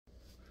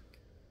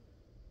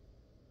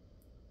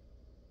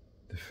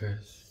The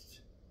first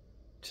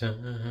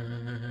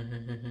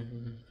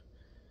time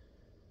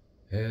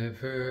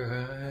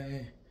ever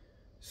I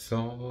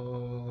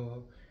saw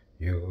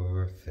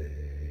your face,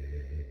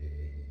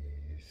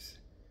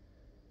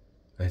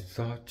 I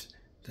thought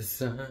the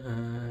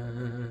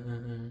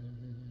sun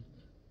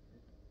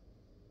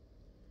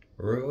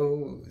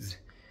rose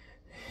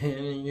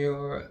in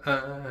your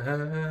eyes,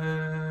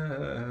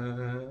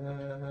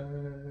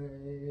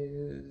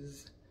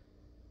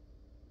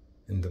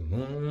 and the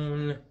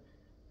moon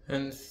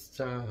and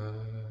stars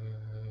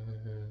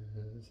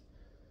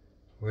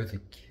were the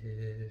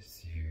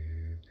kiss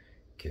you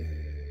gave,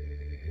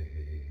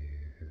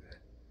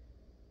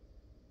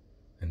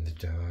 and the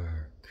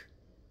dark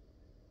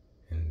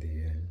and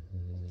the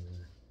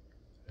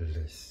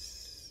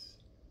endless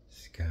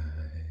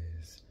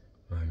skies,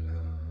 my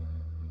love,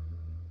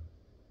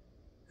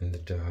 and the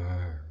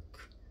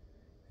dark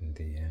and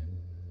the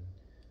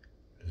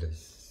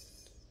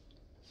endless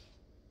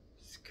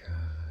skies.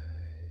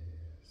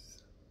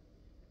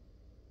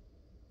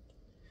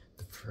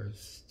 The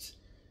first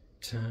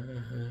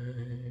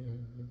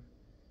time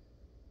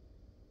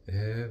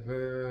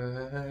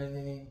ever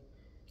I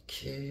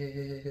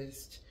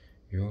kissed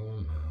your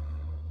mouth,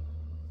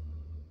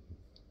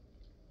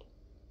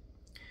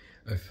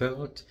 I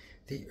felt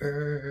the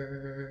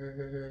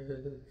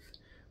earth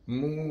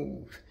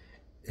move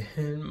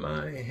in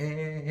my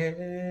hand,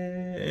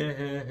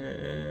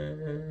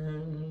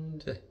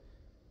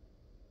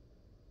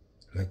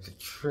 like the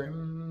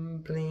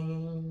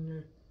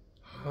trembling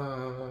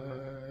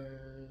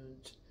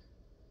heart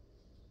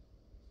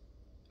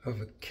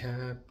of a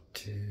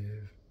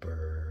captive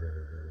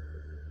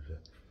bird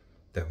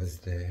that was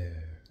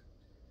there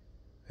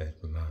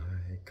at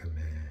my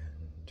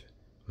command,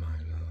 my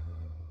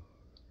love,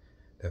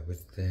 that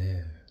was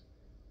there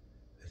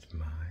at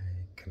my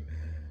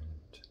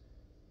command.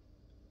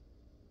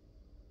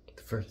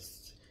 The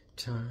first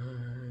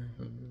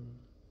time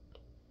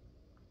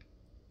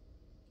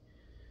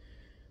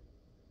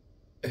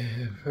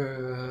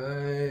ever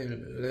I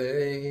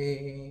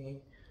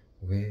lay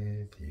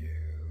with you,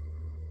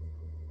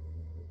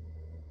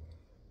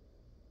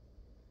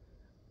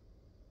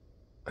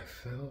 I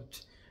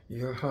felt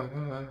your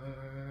heart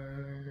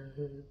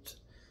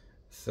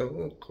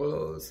so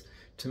close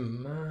to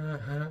mine,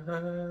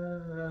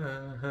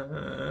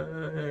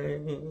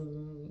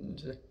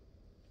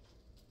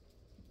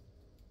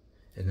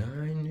 and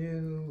I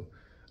knew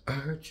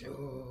our joys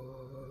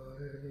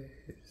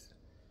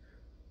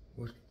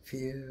would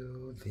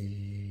fill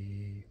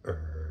the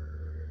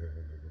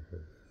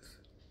earth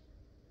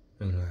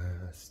and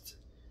last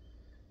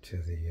to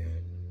the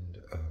end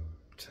of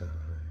time,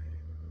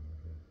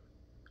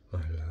 my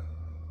love.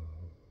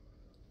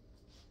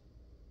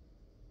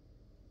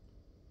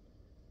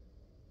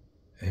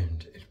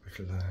 And it would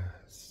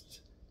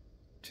last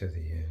to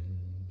the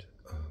end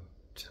of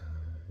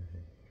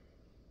time.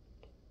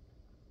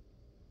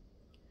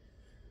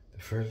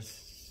 The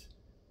first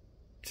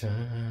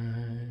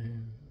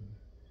time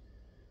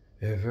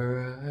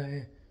ever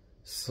I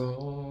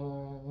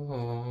saw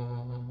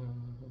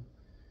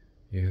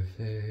your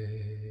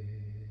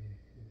face,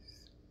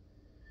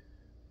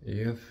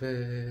 your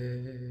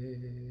face,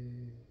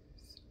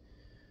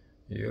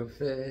 your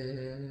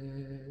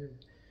face,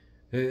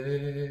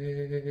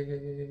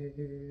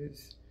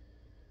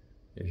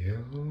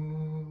 your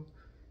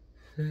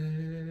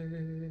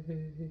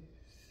face.